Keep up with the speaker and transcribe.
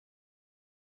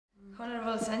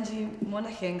Honorable Sanji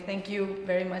Monageng, thank you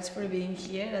very much for being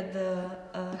here at the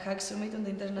Hague Summit on the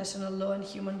International Law and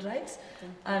Human Rights,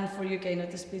 and for your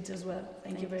keynote speech as well.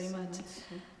 Thank you very much.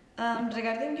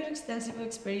 Regarding your extensive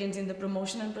experience in the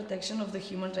promotion and protection of the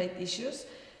human rights issues,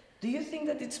 do you think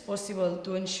that it's possible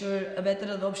to ensure a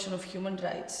better adoption of human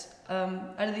rights?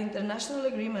 Are the international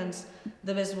agreements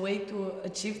the best way to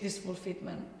achieve this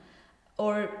fulfillment?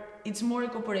 Or it's more a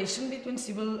cooperation between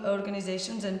civil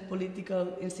organizations and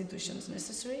political institutions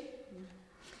necessary?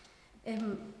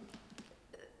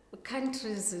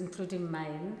 Countries, including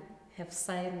mine, have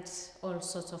signed all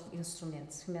sorts of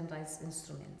instruments, human rights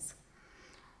instruments,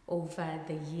 over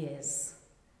the years.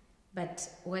 But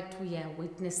what we are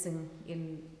witnessing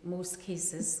in most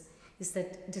cases is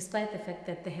that despite the fact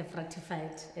that they have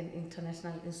ratified an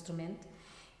international instrument,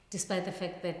 despite the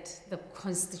fact that the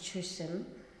Constitution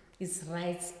is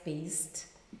rights-based,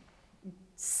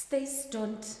 states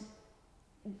don't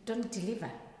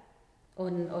deliver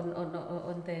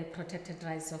on the protected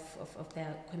rights of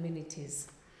their communities.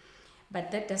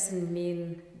 But that doesn't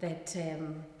mean that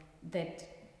that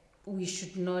we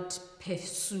should not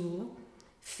pursue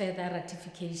further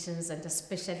ratifications, and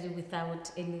especially without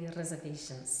any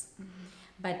reservations.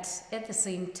 But at the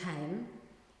same time,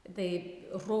 the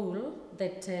role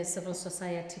that civil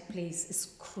society plays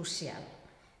is crucial.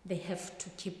 They have to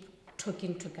keep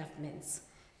talking to governments.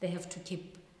 They have to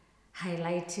keep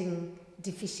highlighting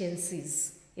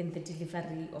deficiencies in the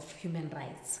delivery of human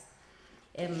rights.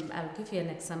 I'll give you an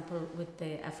example with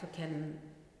the African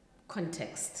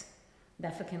context. The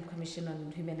African Commission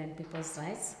on Human and People's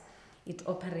Rights, it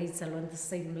operates along the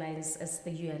same lines as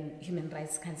the UN Human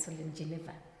Rights Council in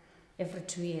Geneva. Every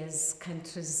 2 years,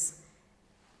 countries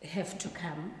have to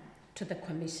come to the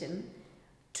Commission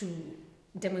to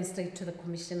demonstrate to the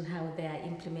Commission how they are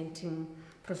implementing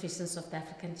provisions of the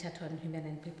African Charter on Human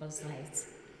and People's Rights.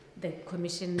 The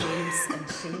Commission names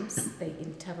and shames, they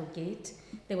interrogate,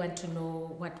 they want to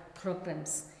know what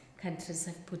programs countries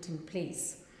have put in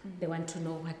place. They want to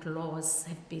know what laws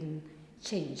have been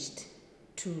changed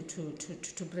to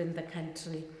bring the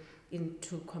country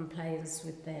into compliance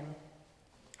with the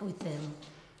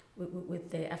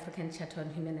African Charter on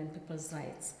Human and People's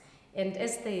Rights. And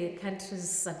as the countries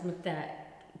submit their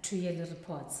 2-yearly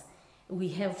reports, we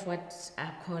have what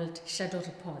are called shadow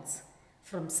reports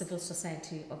from civil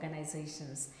society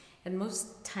organizations. And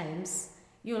most times,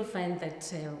 you'll find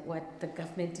that what the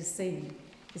government is saying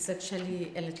is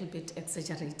actually a little bit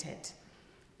exaggerated.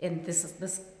 And this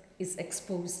is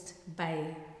exposed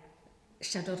by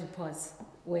shadow reports,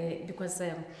 because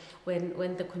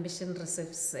when the Commission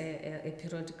receives a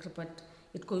periodic report,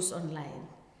 it goes online.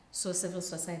 So civil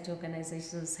society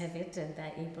organizations have it, and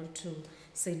they're able to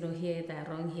say, no, here they're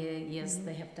wrong, here yes,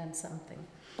 they have done something.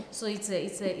 So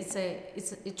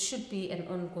it should be an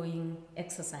ongoing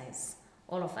exercise.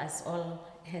 All of us, all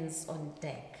hands on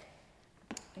deck.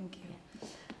 Thank you.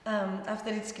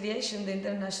 After its creation, the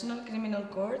International Criminal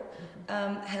Court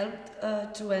helped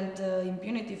to end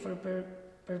impunity for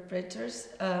perpetrators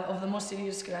of the most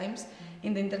serious crimes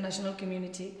in the international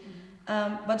community.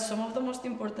 But some of the most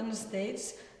important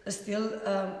states still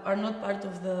are not part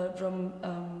of the Rome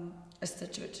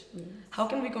Statute. How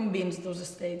can we convince those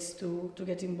states to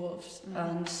get involved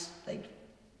and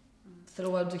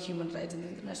throughout the human rights and the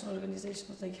international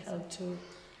organizations help to?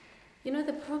 You know,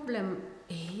 the problem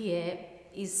here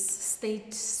is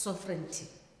state sovereignty.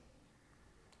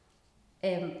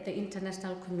 The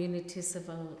international community,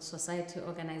 civil society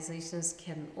organizations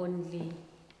can only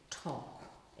talk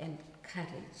and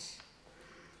encourage.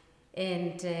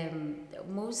 And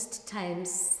most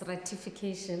times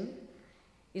ratification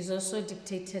is also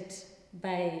dictated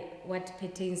by what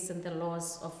pertains in the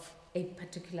laws of a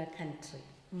particular country.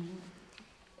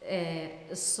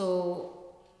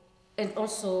 And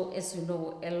also, as you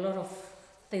know, a lot of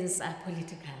things are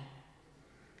political.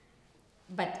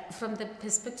 But from the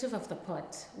perspective of the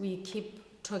court, we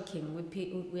keep talking.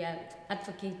 We are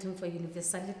advocating for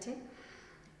universality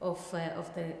of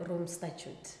the Rome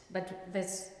Statute. But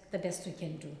that's the best we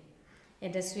can do.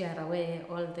 And as we are aware,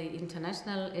 all the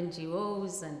international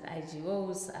NGOs and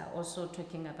IGOs are also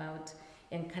talking about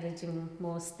encouraging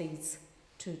more states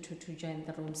to join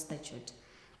the Rome Statute,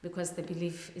 because the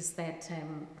belief is that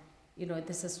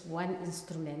this is one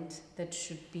instrument that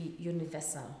should be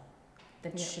universal,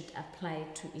 that should apply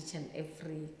to each and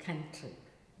every country,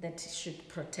 that should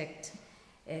protect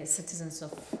citizens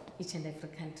of each and every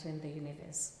country in the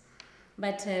universe.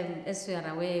 But as we are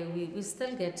aware, we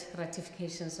still get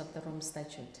ratifications of the Rome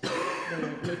Statute.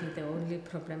 Maybe the only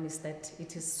problem is that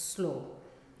it is slow.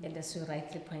 And as you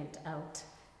rightly point out,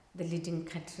 the leading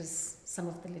countries, some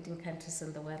of the leading countries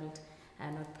in the world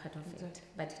are not part of it.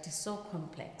 But it is so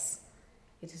complex.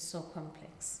 It is so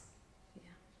complex.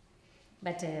 Yeah.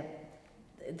 But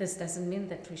this doesn't mean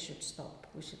that we should stop.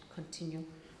 We should continue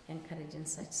encouraging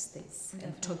such states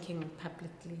and talking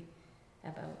publicly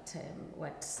about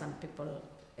what some people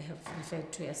have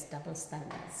referred to as double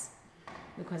standards.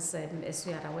 Because as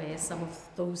you are aware, some of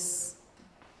those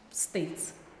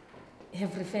states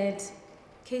have referred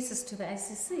cases to the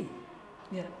ICC.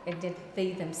 Yeah. And yet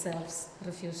they themselves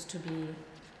refuse to be,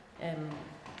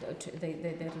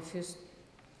 they refuse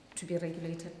to be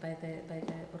regulated by the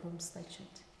Rome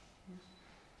Statute. Yeah.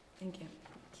 Thank you.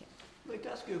 I'd like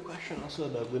to ask you a question also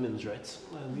about women's rights.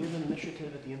 We have an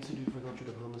initiative at the Institute for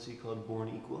Cultural Diplomacy called Born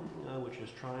Equal, which is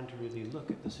trying to really look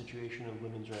at the situation of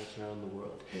women's rights around the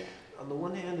world. Yeah. On the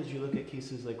one hand, as you look at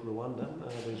cases like Rwanda,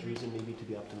 there's reason maybe to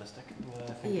be optimistic.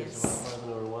 I think Yes.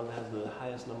 Rwanda has the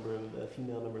highest number of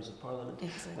female members of parliament,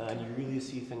 Exactly. and you really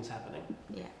see things happening.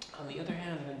 Yeah. On the other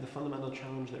hand, I think the fundamental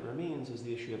challenge that remains is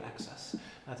the issue of access.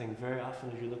 I think very often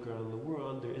as you look around the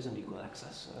world, there isn't equal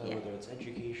access, whether it's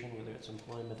education, whether it's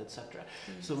employment, etc.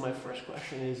 Yes. So my first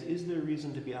question is there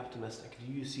reason to be optimistic?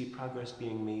 Do you see progress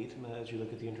being made as you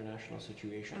look at the international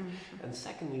situation? Mm-hmm. And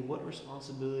secondly, what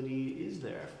responsibility is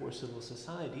there for civil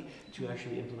society to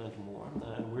actually implement more?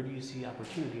 And where do you see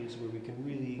opportunities where we can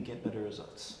really get better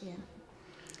results? Yeah.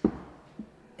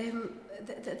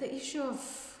 The issue of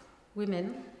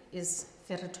women is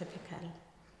very topical.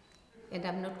 And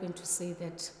I'm not going to say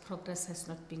that progress has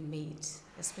not been made,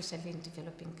 especially in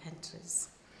developing countries.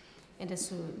 And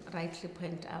as you rightly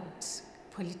point out,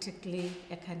 politically,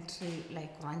 a country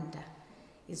like Rwanda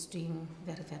is doing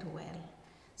very, very well.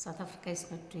 South Africa is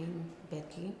not doing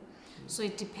badly. So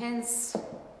it depends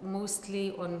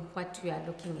mostly on what you are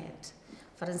looking at.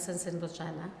 For instance, in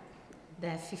Botswana,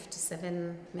 there are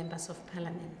 57 members of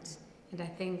parliament. And I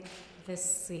think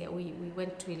this year, we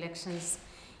went to elections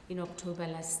in October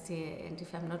last year, and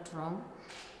if I'm not wrong,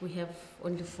 we have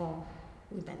only 4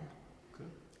 women. Okay.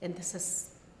 And this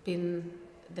has been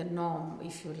the norm,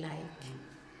 if you like.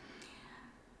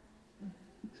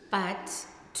 But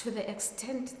to the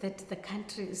extent that the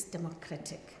country is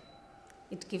democratic,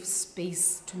 it gives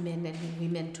space to men and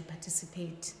women to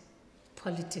participate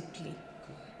politically.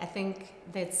 I think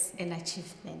that's an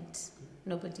achievement.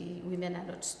 Women are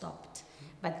not stopped.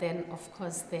 But then, of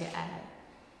course, there are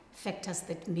factors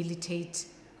that militate,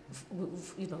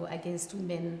 against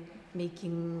women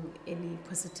making any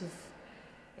positive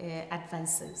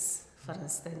advances. For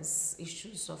instance,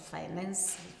 issues of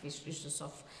finance, issues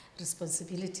of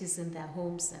responsibilities in their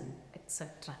homes, and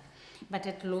etc. But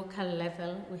at local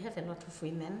level, we have a lot of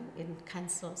women in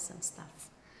councils and stuff.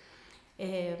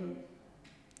 And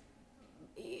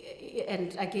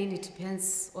again, it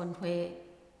depends on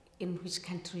in which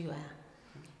country you are.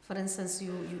 For instance,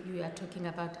 you are talking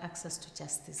about access to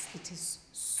justice. It is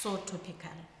so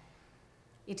topical.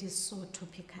 It is so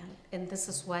topical. And this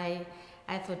is why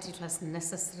I thought it was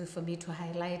necessary for me to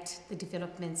highlight the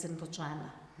developments in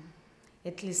Botswana.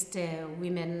 At least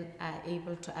women are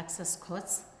able to access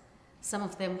courts. Some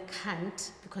of them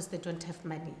can't because they don't have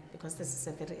money, because this is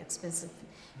a very expensive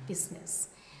business.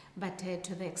 But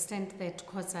to the extent that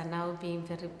courts are now being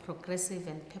very progressive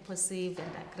and purposive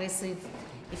and aggressive,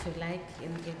 if you like,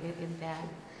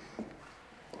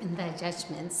 in their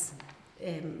judgments,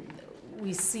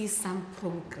 we see some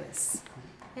progress.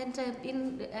 And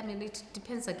it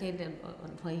depends again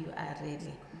on where you are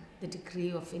really. The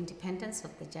degree of independence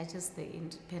of the judges, the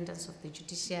independence of the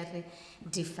judiciary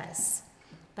differs.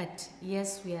 But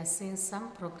yes, we are seeing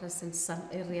some progress in some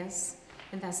areas,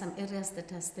 and there are some areas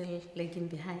that are still lagging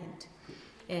behind.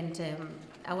 And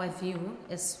our view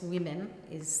as women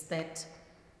is that,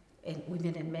 and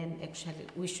women and men actually,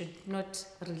 we should not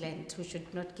relent, we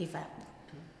should not give up.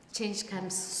 Change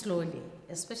comes slowly,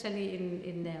 especially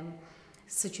in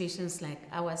situations like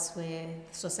ours where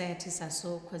societies are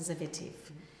so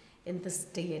conservative. In this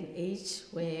day and age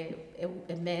where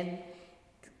a man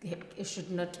should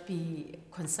not be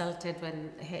consulted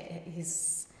when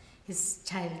his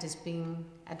child is being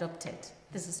adopted.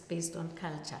 This is based on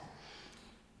culture.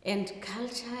 And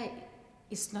culture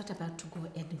is not about to go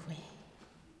anywhere.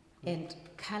 And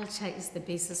culture is the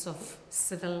basis of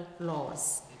civil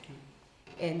laws.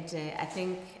 And I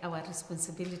think our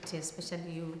responsibility,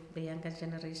 especially you, the younger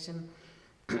generation,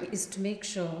 is to make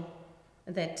sure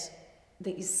that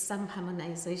there is some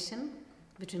harmonization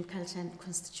between culture and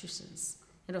constitutions.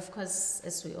 And of course,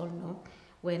 as we all know,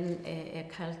 when a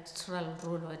cultural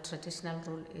rule or a traditional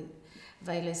rule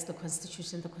violates the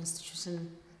constitution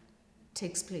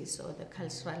takes place, or the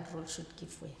cultural rule should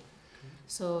give way.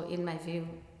 So in my view,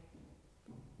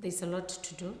 there's a lot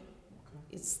to do.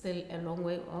 it's still a long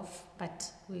way off,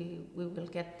 but we will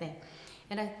get there.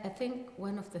 And I think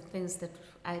one of the things that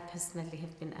I personally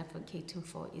have been advocating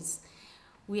for is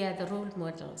we are the role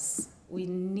models. We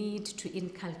need to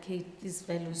inculcate these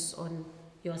values on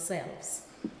yourselves.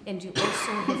 And you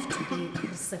also have to be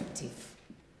receptive.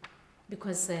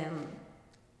 Because, for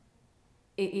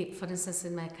instance,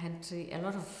 in my country, a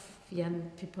lot of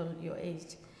young people your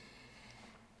age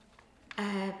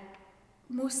are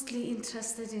mostly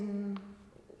interested in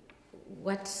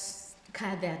what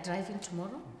car they are driving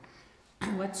tomorrow,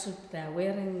 what suit they are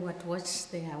wearing, what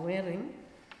watch they are wearing.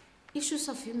 Issues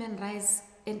of human rights,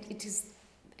 and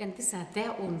these are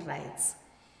their own rights.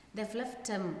 They've left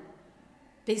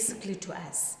basically to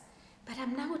us. But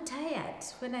I'm now tired.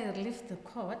 When I leave the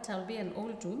court, I'll be an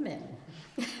old woman.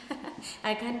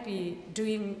 I can't be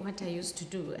doing what I used to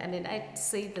do. I mean, I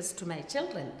say this to my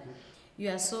children.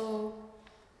 You are so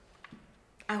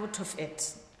out of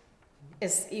it,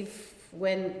 as if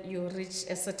when you reach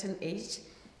a certain age,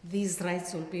 these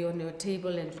rights will be on your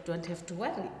table and you don't have to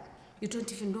worry. You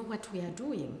don't even know what we are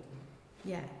doing.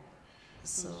 Yeah.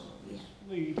 So, yeah.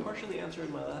 Well, you partially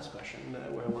answered my last question,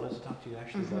 where I wanted to talk to you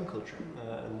actually about culture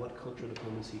and what cultural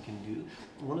diplomacy can do.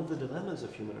 One of the dilemmas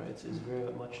of human rights is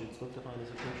very much it's looked upon as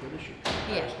a cultural issue.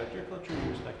 I respect your culture,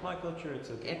 you respect my culture, it's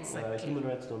okay. Exactly. Human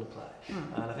rights don't apply.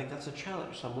 And I think that's a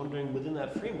challenge. So I'm wondering, within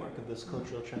that framework of this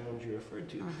cultural challenge you referred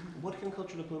to, what can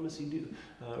cultural diplomacy do?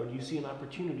 Or do you see an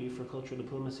opportunity for cultural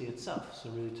diplomacy itself? So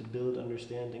really to build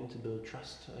understanding, to build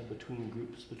trust between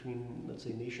groups, between, let's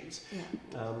say, nations.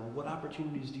 What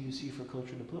opportunities do you see for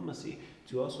cultural diplomacy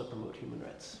to also promote human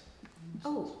rights?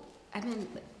 Oh, I mean,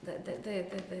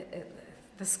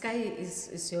 the sky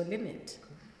is your limit.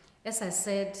 As I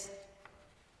said,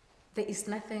 there is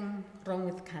nothing wrong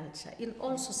with culture. In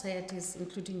all societies,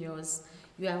 including yours,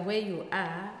 you are where you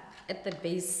are. At the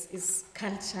base is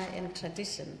culture and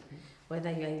tradition, whether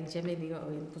you are in Germany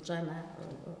or in Botswana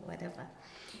or whatever.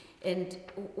 And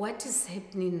what is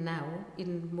happening now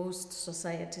in most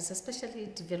societies, especially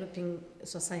developing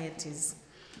societies,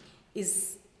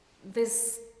 is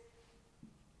this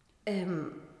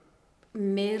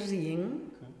marrying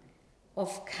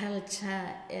of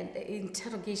culture and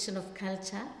interrogation of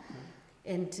culture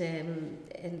and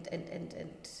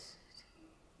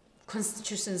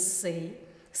constitutions say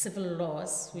civil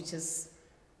laws, which is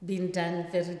being done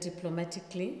very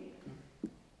diplomatically,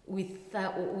 with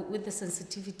the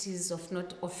sensitivities of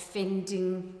not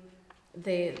offending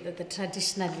the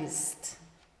traditionalist.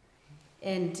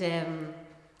 And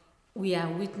we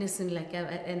are witnessing,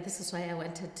 and this is why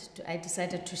I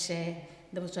decided to share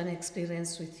the Botswana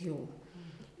experience with you.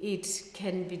 It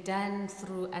can be done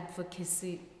through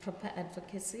advocacy, proper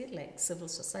advocacy, like civil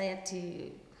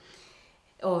society,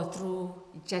 or through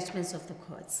judgments of the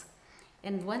courts.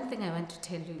 And one thing I want to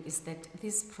tell you is that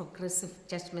these progressive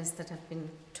judgments that I've been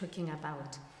talking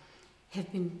about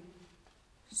have been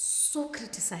so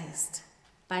criticized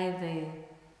by the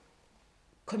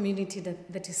community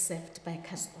that is served by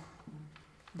custom.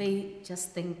 They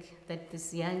just think that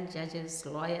these young judges,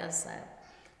 lawyers are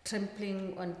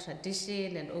trampling on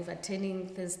tradition and overturning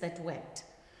things that worked.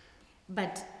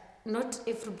 But not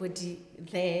everybody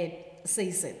there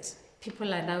says it.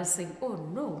 People are now saying, oh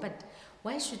no, but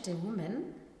why should a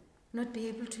woman not be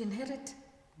able to inherit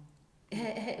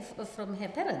from her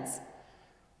parents?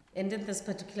 And in this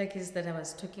particular case that I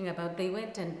was talking about, they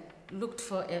went and looked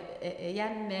for a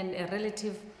young man, a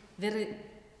relative, very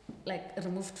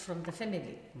removed from the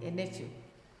family, a nephew,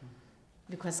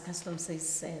 because custom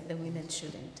says the women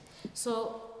shouldn't.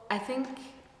 So I think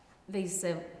there's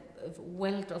a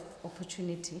world of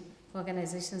opportunity for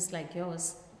organizations like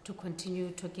yours to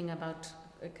continue talking about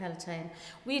culture. And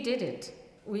we did it.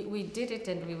 We did it,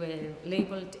 and we were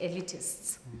labeled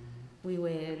elitists. We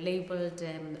were labeled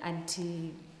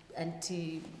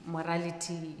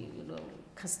anti-morality,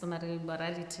 customary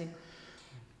morality.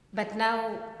 But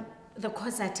now the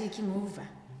courts are taking over,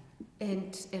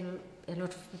 and a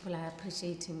lot of people are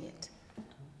appreciating it.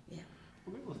 Yeah.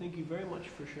 Well, thank you very much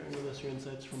for sharing with us your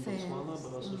insights from Botswana,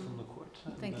 but also from the court.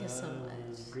 Thank you so much.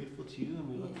 We're grateful to you, and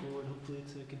we look forward, hopefully,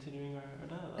 to continuing our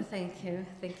dialogue. Thank you.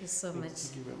 Thank you so much.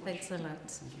 Thank you very much. Thanks a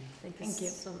lot. Thank you. Thank you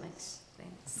so much.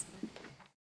 Thanks.